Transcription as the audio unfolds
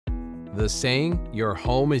The saying, "Your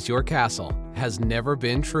home is your castle," has never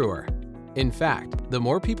been truer. In fact, the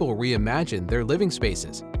more people reimagine their living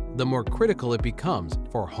spaces, the more critical it becomes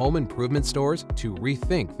for home improvement stores to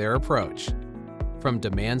rethink their approach. From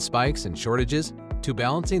demand spikes and shortages to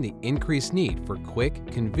balancing the increased need for quick,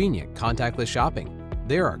 convenient, contactless shopping,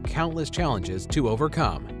 there are countless challenges to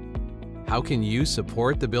overcome. How can you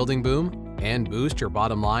support the building boom and boost your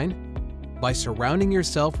bottom line? By surrounding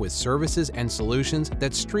yourself with services and solutions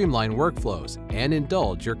that streamline workflows and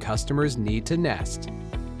indulge your customers' need to nest.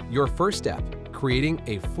 Your first step, creating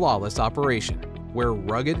a flawless operation, where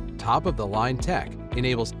rugged, top-of-the-line tech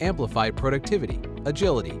enables amplified productivity,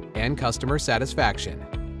 agility, and customer satisfaction.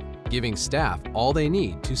 Giving staff all they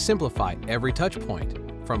need to simplify every touchpoint,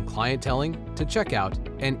 from clienteling to checkout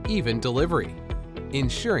and even delivery.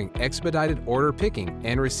 Ensuring expedited order picking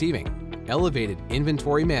and receiving, elevated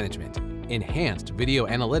inventory management, enhanced video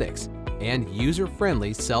analytics, and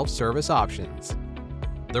user-friendly self-service options.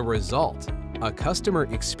 The result, a customer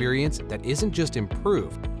experience that isn't just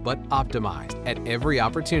improved, but optimized at every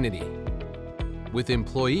opportunity. With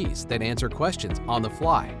employees that answer questions on the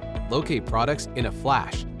fly, locate products in a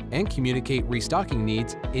flash, and communicate restocking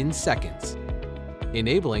needs in seconds.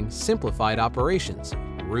 Enabling simplified operations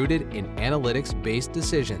rooted in analytics-based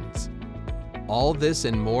decisions. All this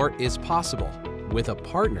and more is possible with a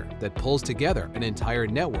partner that pulls together an entire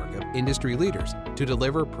network of industry leaders to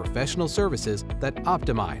deliver professional services that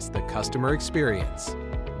optimize the customer experience.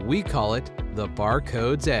 We call it the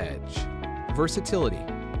Barcode's Edge. Versatility,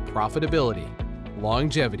 profitability,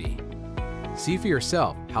 longevity. See for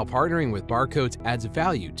yourself how partnering with Barcodes adds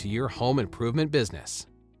value to your home improvement business.